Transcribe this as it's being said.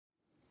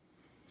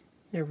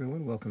Hey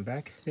everyone, welcome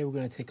back. Today we're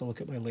going to take a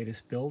look at my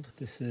latest build.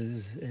 This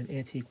is an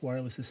Antique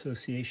Wireless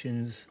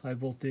Association's high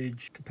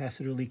voltage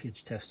capacitor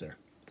leakage tester.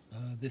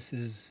 This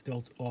is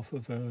built off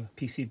of a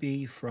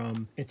PCB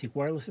from Antique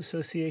Wireless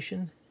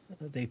Association.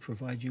 They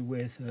provide you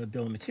with a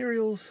bill of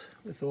materials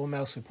with all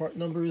mouse and part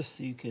numbers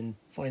so you can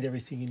find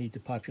everything you need to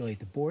populate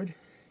the board.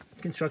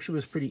 Construction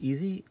was pretty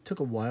easy. It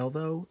took a while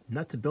though,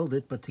 not to build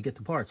it, but to get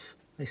the parts.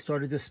 I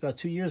started this about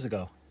 2 years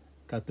ago.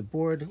 Got the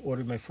board,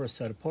 ordered my first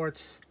set of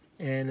parts,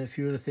 and a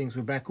few of the things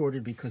were back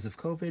ordered because of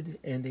COVID,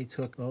 and they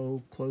took,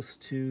 close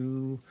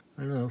to,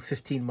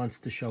 15 months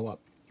to show up.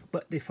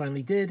 But they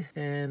finally did,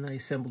 and I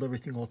assembled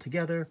everything all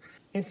together,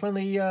 and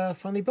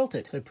finally built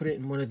it. So I put it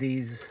in one of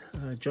these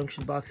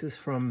junction boxes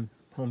from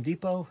Home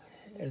Depot,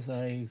 as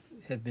I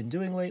have been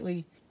doing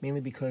lately,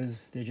 mainly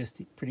because they're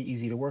just pretty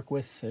easy to work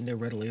with, and they're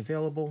readily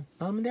available.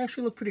 And they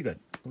actually look pretty good.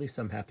 At least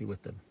I'm happy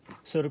with them.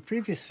 So the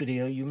previous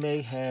video, you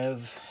may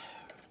have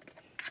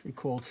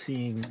recalled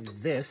seeing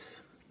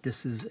this.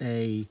 This is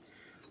a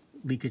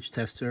leakage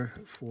tester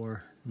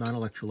for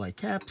non-electrolyte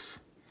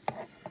caps,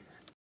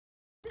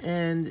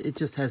 and it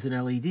just has an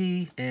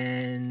LED,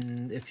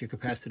 and if your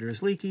capacitor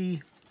is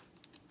leaky,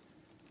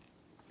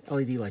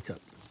 LED lights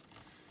up.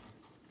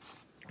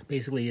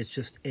 Basically, it's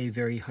just a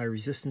very high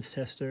resistance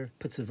tester,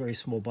 puts a very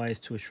small bias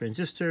to a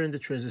transistor, and the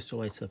transistor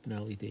lights up an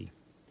LED.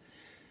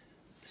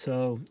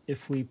 So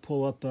if we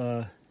pull up,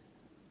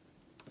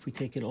 if we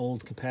take an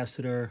old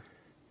capacitor,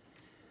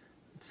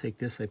 let's take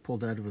this, I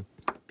pulled out of a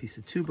piece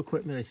of tube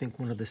equipment, I think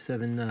one of the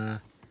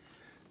 377s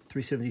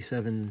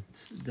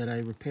that I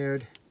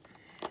repaired.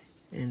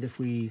 And if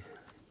we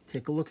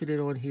take a look at it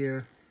on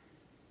here,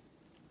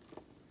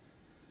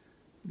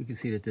 we can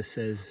see that this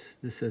says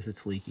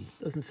it's leaky.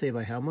 Doesn't say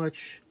by how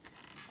much,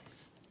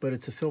 but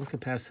it's a film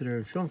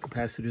capacitor. Film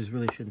capacitors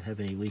really shouldn't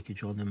have any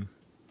leakage on them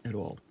at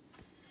all.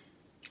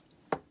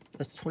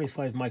 That's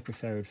 25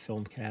 microfarad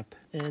film cap,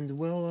 and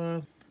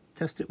we'll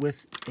test it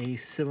with a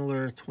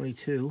similar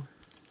 22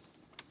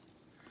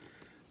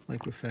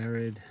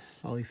 microfarad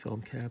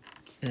polyfilm cap.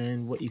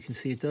 And what you can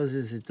see it does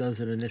is it does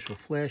an initial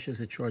flash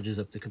as it charges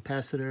up the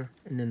capacitor,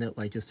 and then that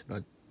light just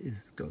about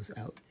goes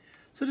out.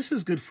 So this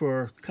is good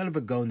for kind of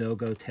a go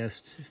no-go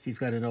test. If you've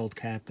got an old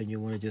cap and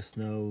you want to just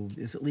know,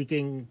 is it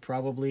leaking?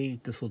 Probably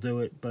this will do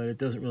it, but it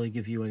doesn't really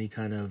give you any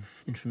kind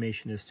of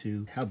information as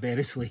to how bad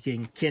it's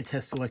leaking. Can't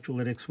test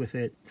electrolytics with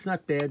it. It's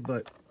not bad,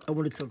 but I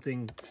wanted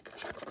something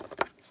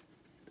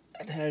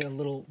that had a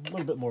little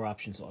bit more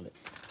options on it.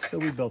 So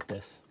we built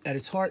this. At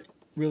its heart,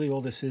 really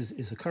all this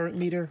is a current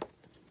meter.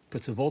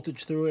 Puts a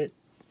voltage through it,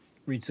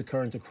 reads the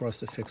current across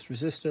the fixed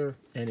resistor,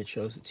 and it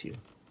shows it to you.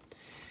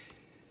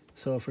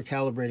 So for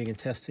calibrating and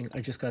testing,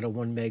 I just got a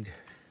 1 meg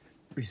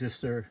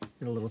resistor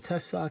in a little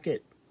test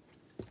socket.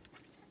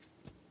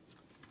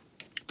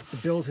 The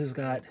build has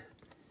got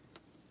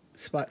a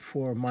spot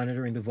for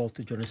monitoring the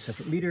voltage on a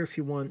separate meter if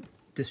you want.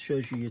 This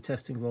shows you your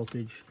testing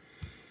voltage.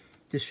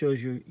 This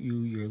shows you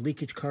your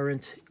leakage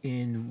current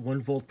in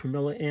 1 volt per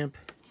milliamp.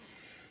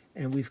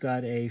 And we've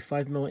got a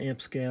 5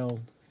 milliamp scale,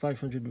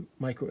 500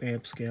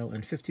 microamp scale,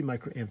 and 50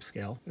 microamp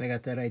scale. And I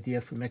got that idea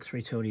from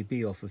X-Ray Tony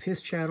B off of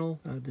his channel.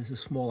 There's a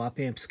small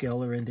op-amp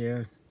scaler in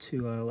there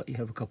to let you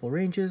have a couple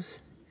ranges.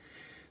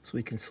 So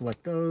we can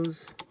select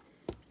those.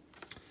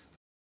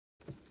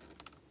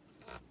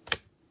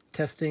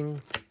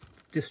 Testing,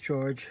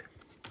 discharge.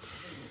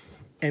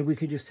 And we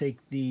could just take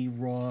the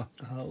raw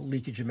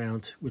leakage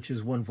amount, which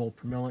is 1 volt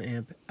per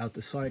milliamp, out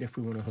the side if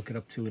we want to hook it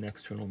up to an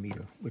external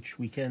meter, which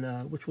we can,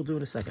 which we'll do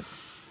in a second.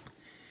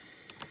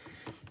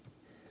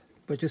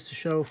 But just to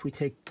show, if we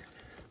take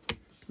the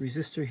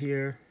resistor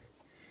here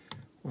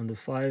on the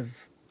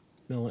 5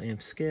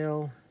 milliamp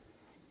scale,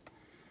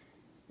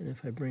 and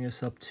if I bring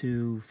us up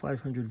to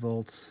 500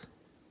 volts,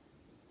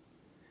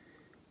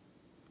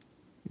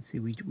 you can see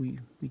we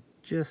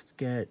just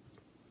get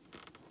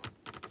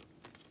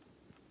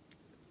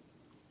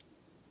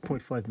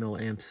 0.5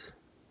 milliamps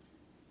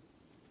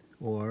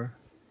or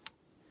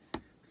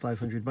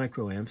 500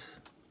 microamps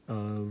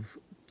of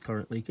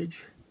current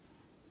leakage.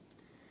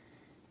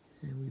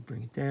 And we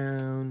bring it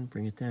down,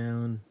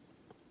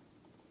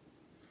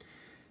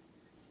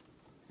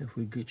 If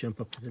we jump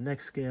up to the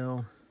next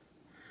scale,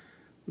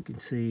 we can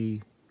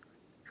see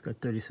we've got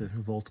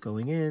 37 volts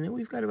going in, and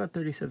we've got about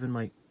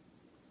 37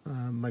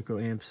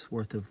 microamps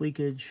worth of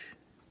leakage.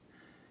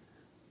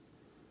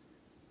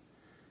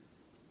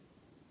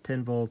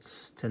 10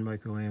 volts, 10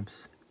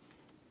 microamps.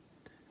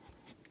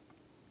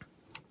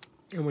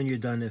 And when you're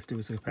done, if there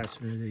was a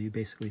capacitor there, you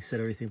basically set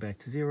everything back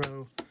to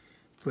 0,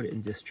 put it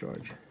in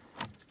discharge.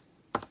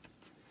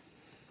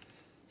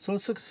 So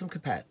let's look at some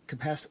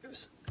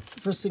capacitors.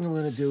 First thing I'm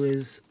going to do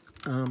is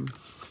I'm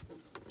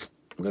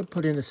going to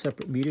put in a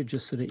separate meter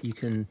just so that you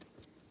can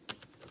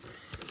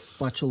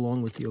watch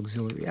along with the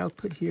auxiliary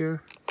output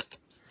here.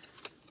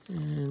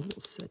 And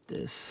we'll set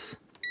this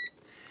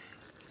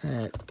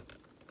at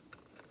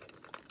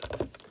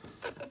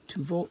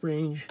 2 volt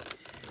range.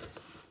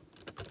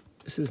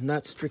 This is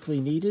not strictly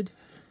needed.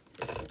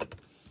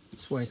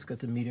 That's why it's got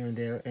the meter in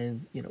there.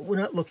 And we're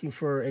not looking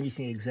for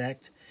anything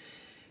exact.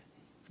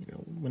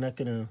 we're not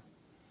gonna,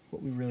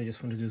 what we really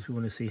just want to do is we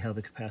want to see how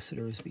the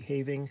capacitor is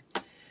behaving,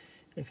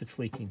 if it's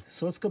leaking.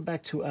 So let's go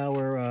back to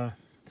our,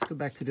 let's go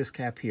back to this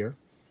cap here.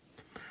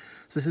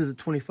 So this is a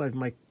 0.25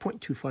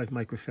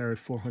 microfarad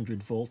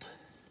 400 volt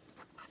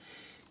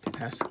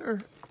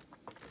capacitor.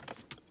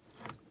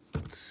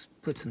 Let's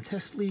put some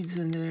test leads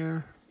in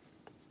there.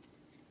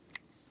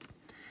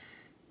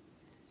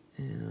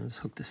 And let's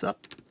hook this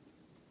up.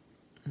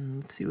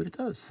 And let's see what it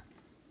does.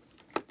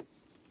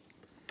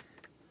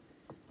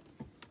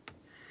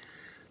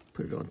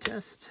 Put it on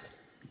test.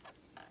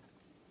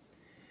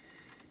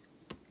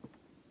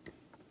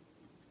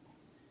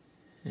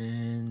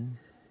 And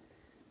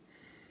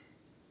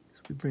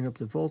as we bring up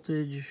the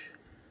voltage,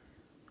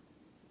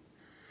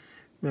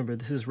 remember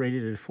this is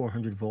rated at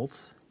 400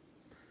 volts.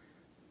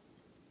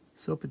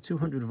 So up at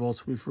 200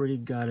 volts, we've already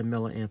got a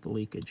milliamp of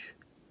leakage.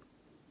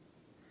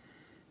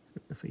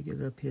 If we get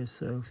it up here,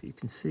 so if you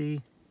can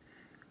see,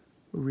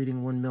 we're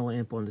reading 1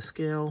 milliamp on the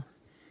scale.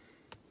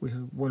 We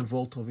have 1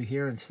 volt over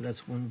here, and so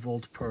that's 1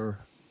 volt per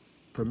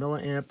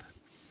milliamp.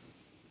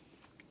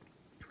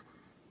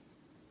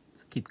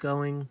 So keep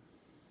going.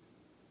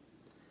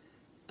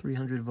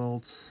 300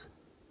 volts.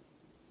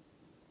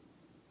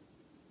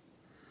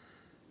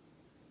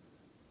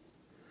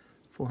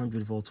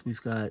 400 volts.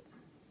 We've got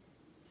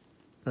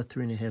about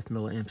 3.5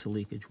 milliamps of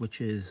leakage,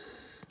 which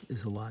is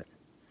a lot.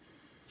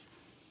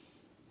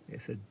 Like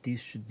I said,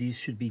 these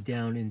should be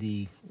down in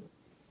the,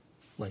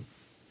 like,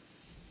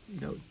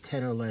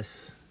 10 or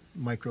less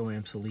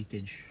microamps of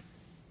leakage,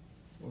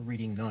 or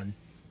reading none.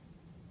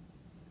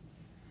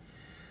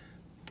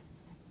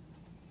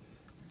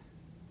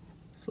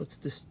 So let's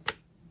just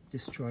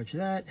discharge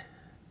that,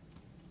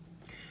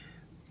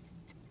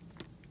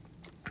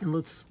 and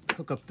let's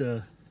hook up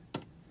the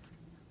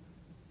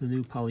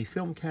new poly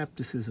film cap.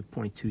 This is a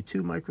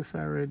 0.22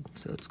 microfarad,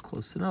 so it's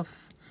close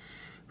enough.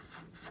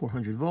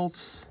 400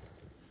 volts.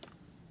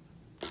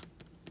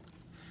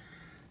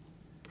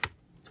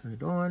 Turn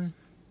it on.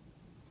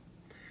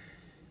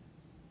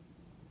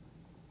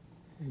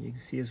 And you can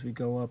see as we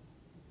go up,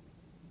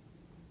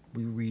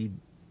 we read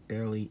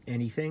barely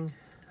anything.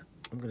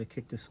 I'm going to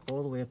kick this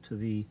all the way up to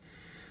the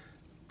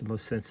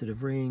most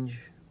sensitive range.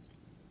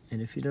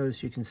 And if you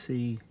notice, you can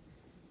see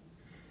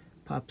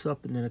pops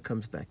up and then it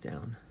comes back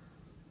down.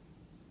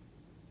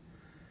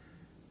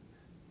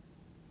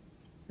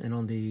 And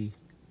on the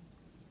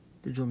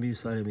digital mu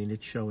side, I mean,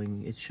 it's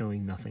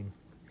showing nothing.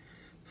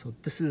 So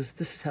this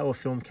is how a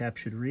film cap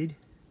should read.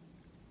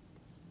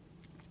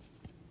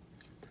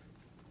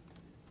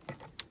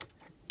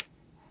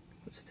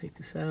 Let's take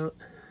this out.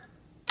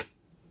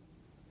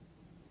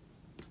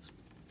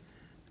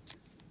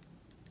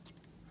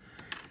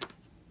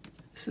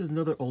 This is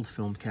another old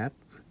film cap.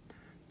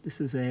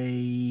 This is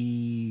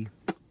a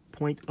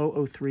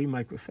 0.003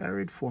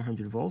 microfarad,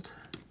 400 volt.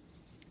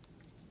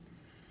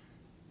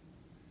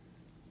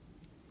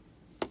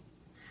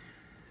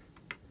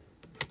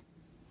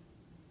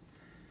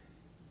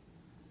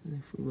 And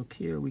if we look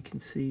here, we can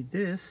see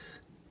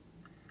this.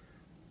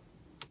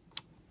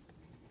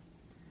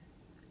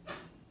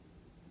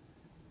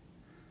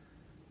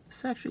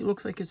 This actually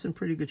looks like it's in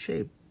pretty good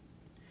shape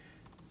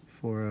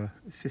for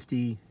a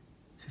 50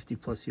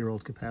 plus year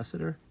old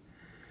capacitor.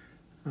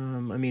 I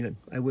mean,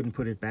 I wouldn't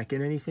put it back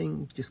in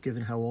anything, just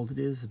given how old it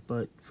is,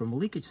 but from a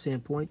leakage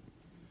standpoint,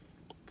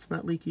 it's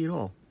not leaky at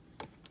all.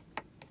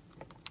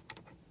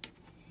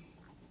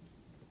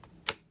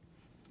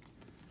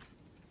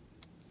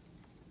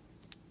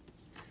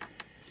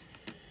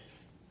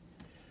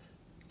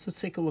 So let's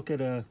take a look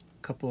at a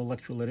couple of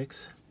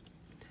electrolytics.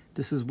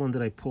 This is one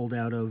that I pulled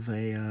out of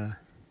the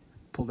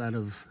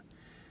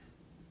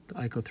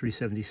ICO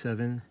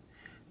 377.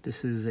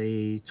 This is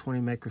a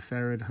 20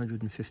 microfarad,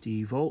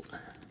 150 volt. To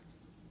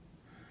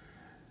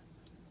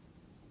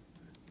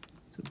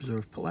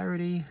observe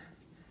polarity,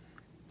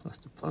 plus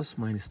to plus,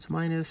 minus to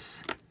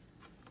minus.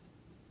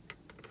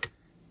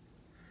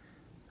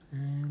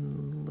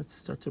 And let's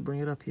start to bring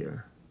it up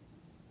here.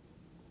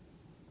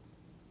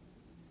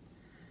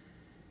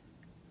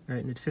 All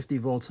right, and at 50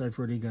 volts, I've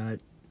already got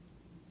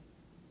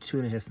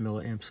 2.5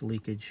 milliamps of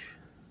leakage,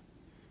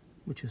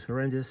 which is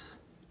horrendous.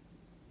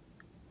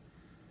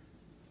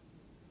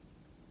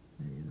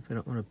 And if I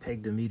don't want to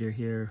peg the meter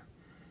here,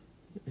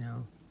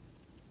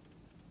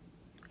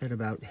 at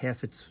about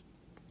half its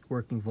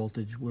working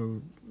voltage,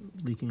 we're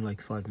leaking like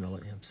 5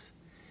 milliamps.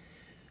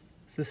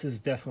 So this is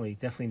definitely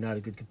not a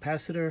good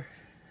capacitor,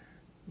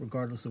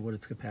 regardless of what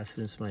its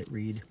capacitance might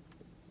read.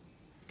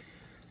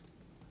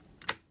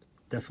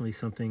 Definitely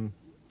something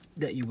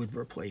that you would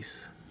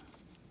replace.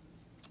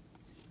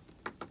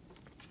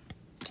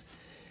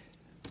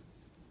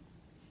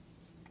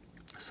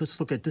 So let's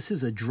look at, this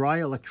is a dry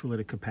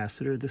electrolytic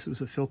capacitor. This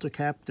was a filter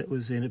cap that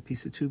was in a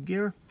piece of tube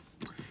gear.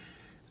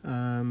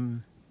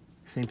 Same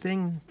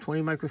thing,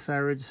 20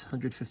 microfarads,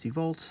 150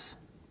 volts.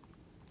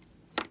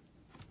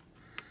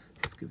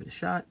 Let's give it a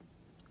shot.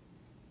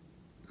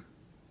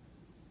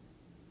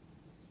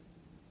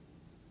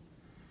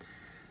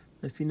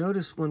 If you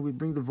notice, when we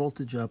bring the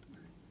voltage up,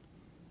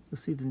 you'll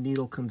see the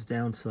needle comes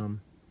down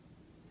some.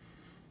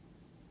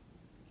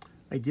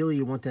 Ideally,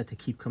 you want that to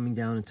keep coming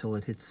down until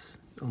it hits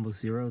almost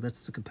zero.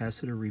 That's the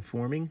capacitor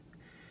reforming.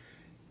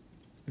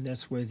 And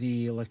that's where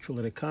the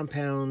electrolytic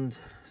compound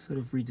sort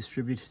of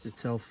redistributes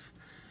itself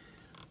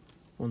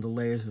on the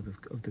layers of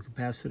the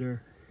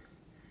capacitor.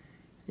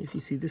 If you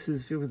see, this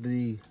is, if you look at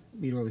the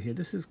meter over here,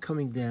 this is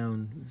coming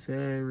down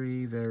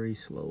very, very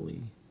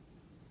slowly.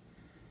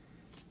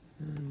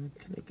 Can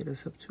I get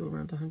us up to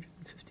around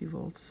 150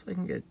 volts? I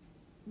can get,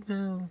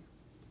 well,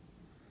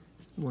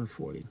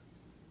 140.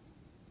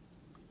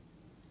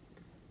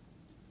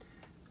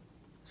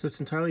 So it's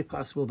entirely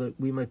possible that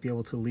we might be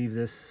able to leave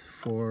this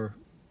for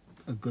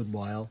a good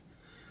while,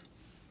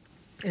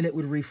 and it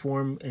would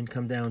reform and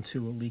come down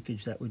to a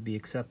leakage that would be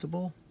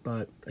acceptable.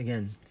 But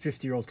again,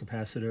 50-year-old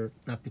capacitor,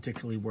 not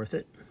particularly worth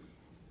it.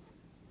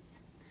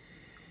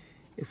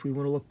 If we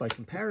want to look by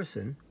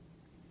comparison,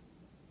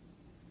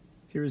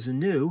 here is a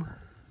new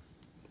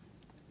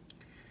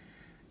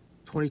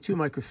 22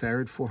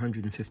 microfarad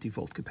 450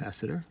 volt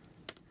capacitor.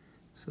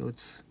 So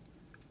it's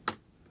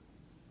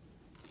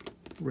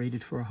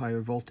rated for a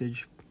higher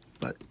voltage,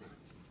 but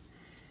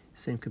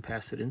same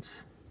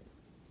capacitance.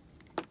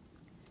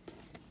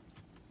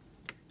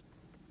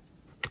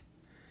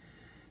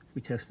 If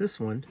we test this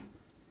one,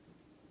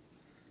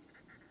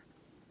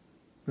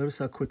 notice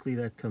how quickly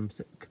that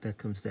comes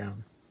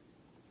down.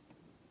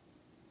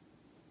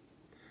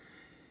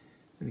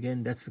 And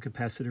again, that's the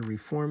capacitor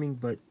reforming,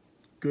 but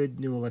good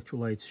new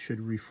electrolytes should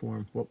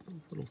reform. Whoop, a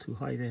little too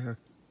high there.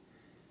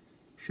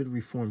 Should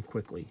reform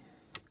quickly.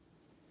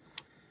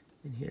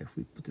 And here, if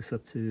we put this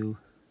up to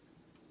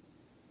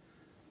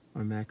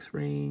our max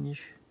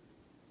range,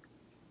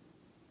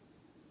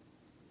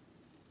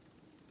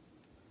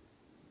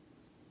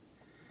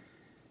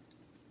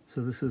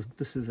 so this is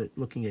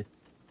looking at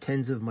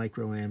tens of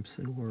microamps,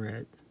 and we're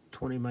at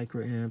 20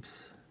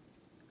 microamps.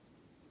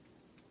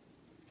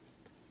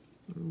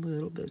 A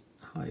little bit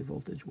high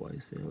voltage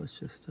wise there. Let's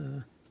just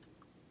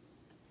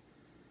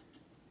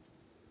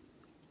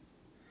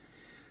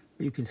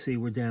you can see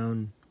we're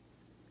down,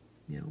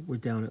 we're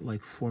down at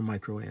like 4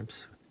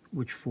 microamps,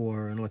 which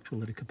for an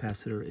electrolytic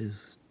capacitor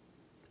is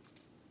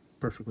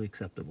perfectly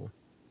acceptable.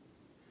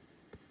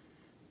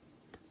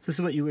 So this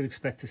is what you would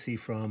expect to see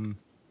from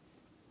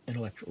an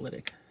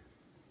electrolytic.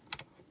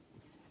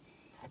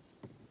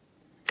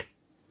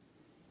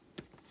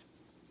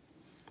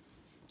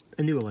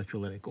 A new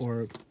electrolytic,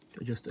 or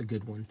just a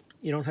good one.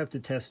 You don't have to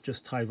test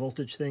just high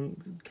voltage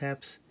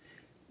caps.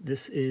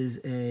 This is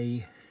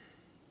a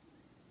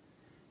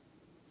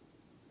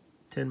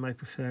 10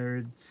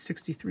 microfarad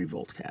 63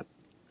 volt cap.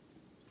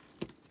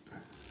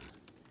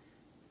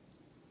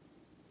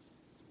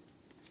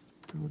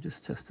 And we'll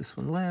just test this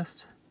one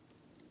last.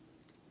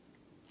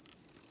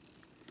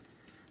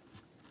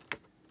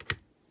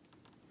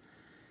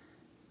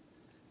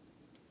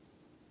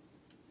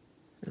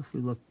 If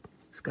we look,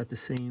 it's got the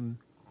same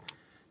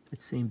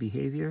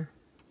behavior.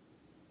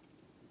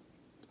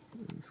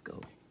 Let's go.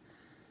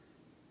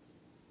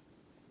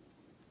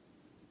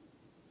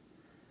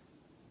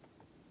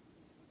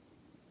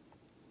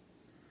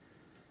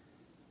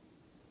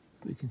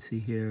 So we can see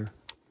here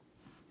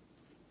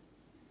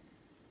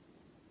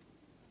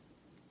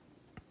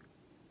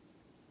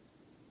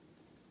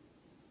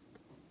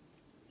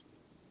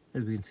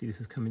as we can see, this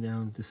is coming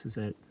down. This is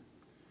at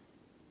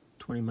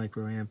 20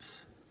 microamps.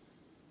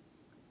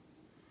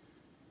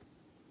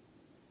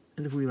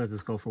 And if we let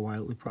this go for a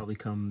while, it would probably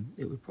come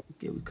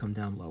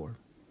down lower.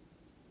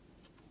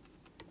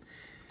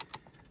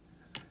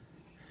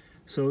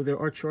 So there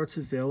are charts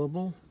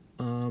available,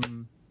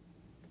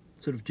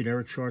 sort of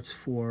generic charts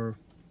for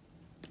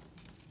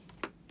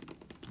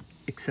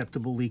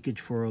acceptable leakage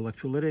for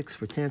electrolytics,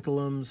 for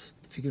tantalums.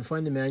 If you can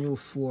find the manual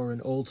for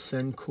an old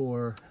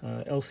Sencor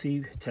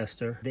LC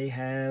tester, they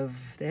have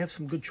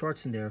some good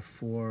charts in there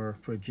for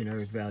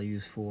generic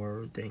values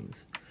for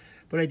things.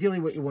 But ideally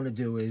what you want to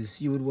do is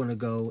you would want to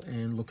go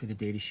and look at a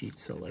data sheet.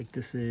 So like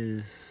this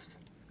is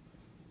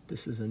a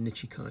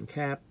Nichicon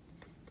cap.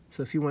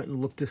 So if you went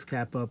and looked this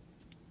cap up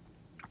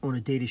on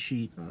a data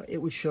sheet, it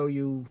would show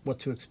you what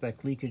to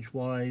expect leakage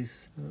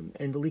wise.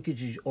 And the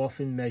leakage is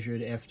often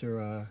measured after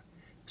a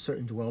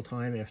certain dwell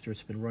time, after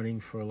it's been running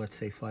for, let's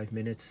say, 5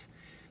 minutes.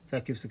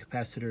 That gives the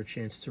capacitor a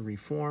chance to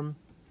reform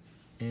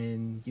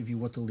and give you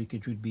what the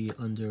leakage would be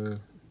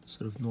under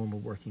sort of normal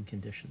working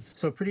conditions.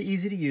 So pretty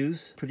easy to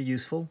use, pretty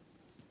useful.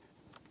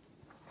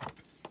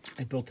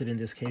 I built it in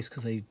this case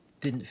because I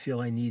didn't feel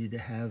I needed to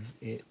have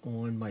it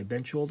on my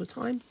bench all the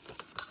time,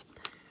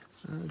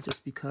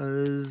 just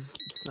because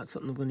it's not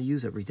something I'm going to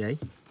use every day.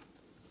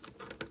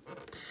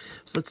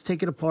 So let's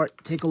take it apart,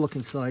 take a look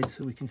inside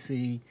so we can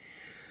see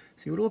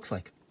what it looks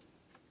like.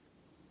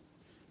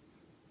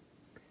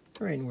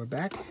 All right, and we're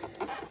back.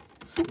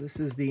 So this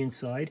is the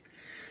inside.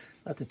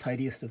 Not the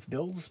tidiest of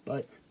builds,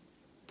 but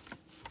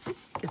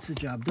it's the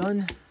job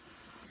done.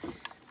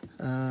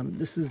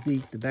 This is the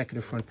back of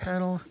the front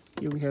panel.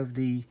 Here we have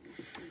the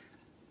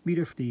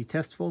meter for the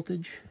test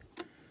voltage.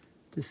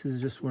 This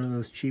is just one of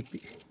those cheap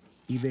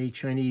eBay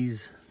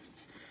Chinese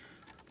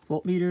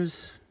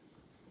voltmeters.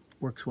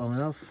 Works well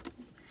enough.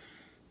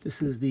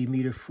 This is the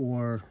meter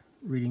for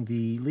reading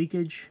the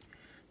leakage.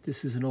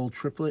 This is an old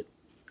triplet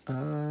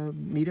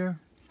meter.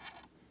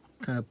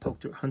 Kind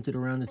of hunted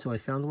around until I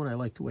found one. I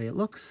like the way it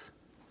looks.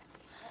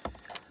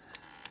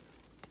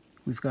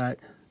 We've got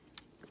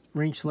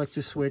range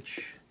selector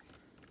switch,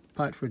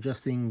 pot for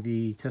adjusting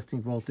the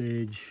testing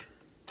voltage,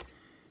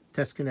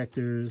 test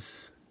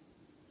connectors,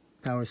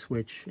 power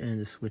switch,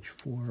 and a switch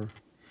for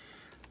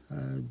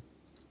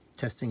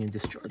testing and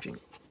discharging.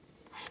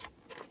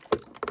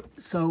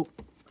 So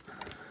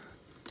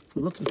if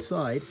we look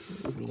inside,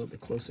 move it a little bit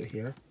closer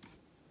here.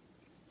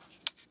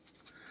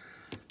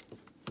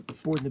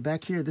 Board in the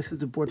back here, this is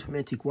the board from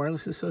Antique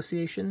Wireless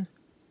Association.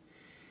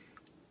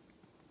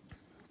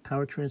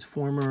 Power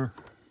transformer,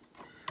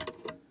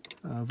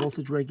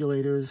 voltage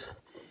regulators.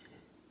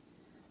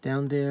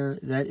 Down there,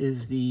 that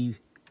is the,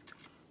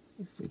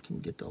 if we can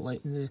get the light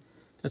in there,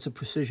 that's a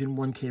precision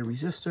 1K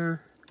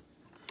resistor.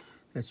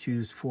 That's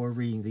used for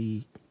reading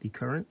the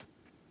current.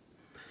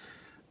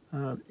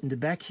 In the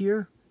back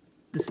here,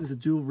 this is a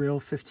dual rail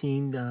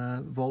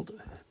 15 volt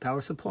power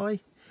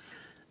supply.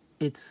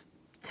 It's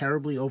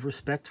terribly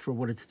over-spec'd for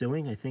what it's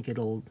doing. I think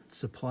it'll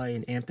supply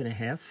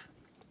 1.5 amps.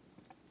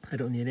 I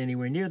don't need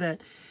anywhere near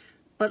that,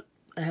 but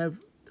I have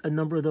a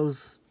number of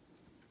those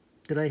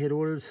that I had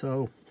ordered,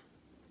 so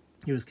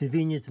it was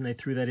convenient and I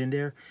threw that in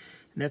there.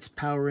 And that's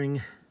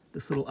powering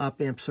this little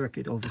op-amp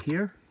circuit over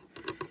here.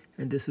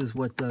 And this is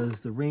what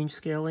does the range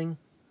scaling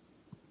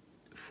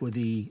for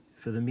the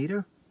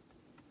meter,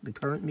 the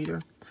current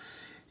meter.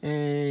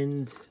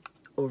 And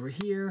over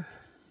here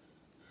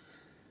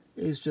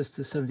is just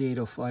a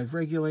 7805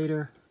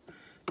 regulator,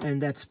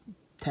 and that's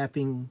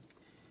tapping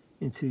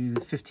into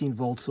 15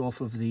 volts off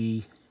of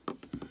the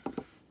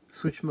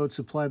switch mode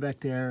supply back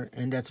there,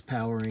 and that's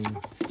powering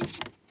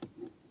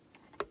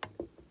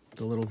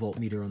the little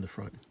voltmeter on the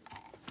front.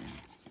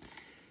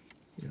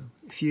 You know,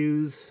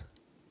 fuse,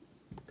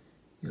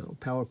 you know,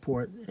 power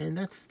port, and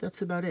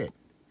that's about it.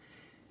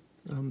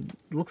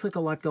 Looks like a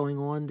lot going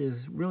on.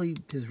 There's really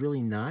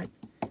not.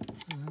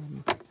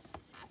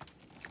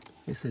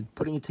 Like I said,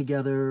 putting it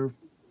together,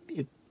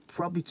 it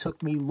probably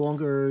took me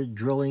longer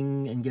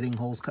drilling and getting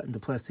holes cut into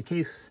plastic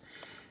case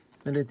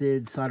than it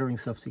did soldering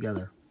stuff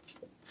together.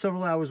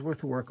 Several hours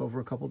worth of work over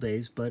a couple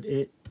days, but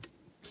it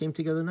came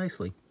together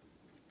nicely.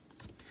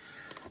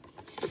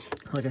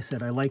 Like I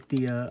said, I like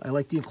the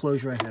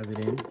enclosure I have it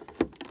in.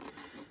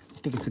 I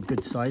think it's a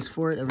good size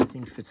for it.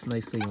 Everything fits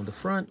nicely on the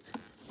front.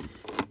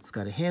 It's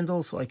got a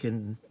handle so I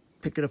can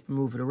pick it up and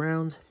move it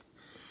around.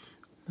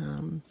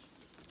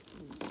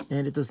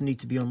 And it doesn't need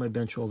to be on my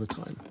bench all the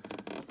time.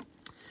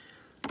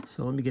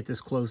 So let me get this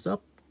closed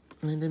up,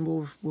 and then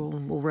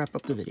we'll wrap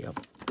up the video.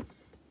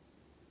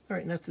 All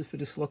right, and that's it for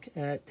this look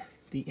at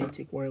the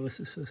Antique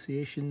Wireless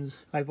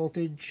Association's high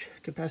voltage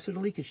capacitor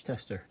leakage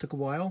tester. Took a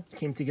while,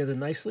 came together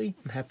nicely.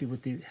 I'm happy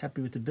with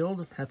the build.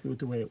 I'm happy with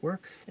the way it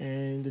works,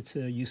 and it's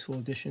a useful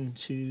addition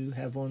to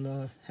have on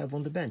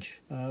the bench.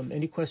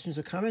 Any questions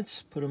or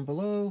comments? Put them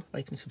below.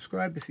 Like and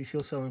subscribe if you feel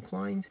so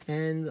inclined,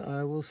 and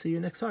I will see you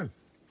next time.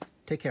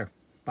 Take care.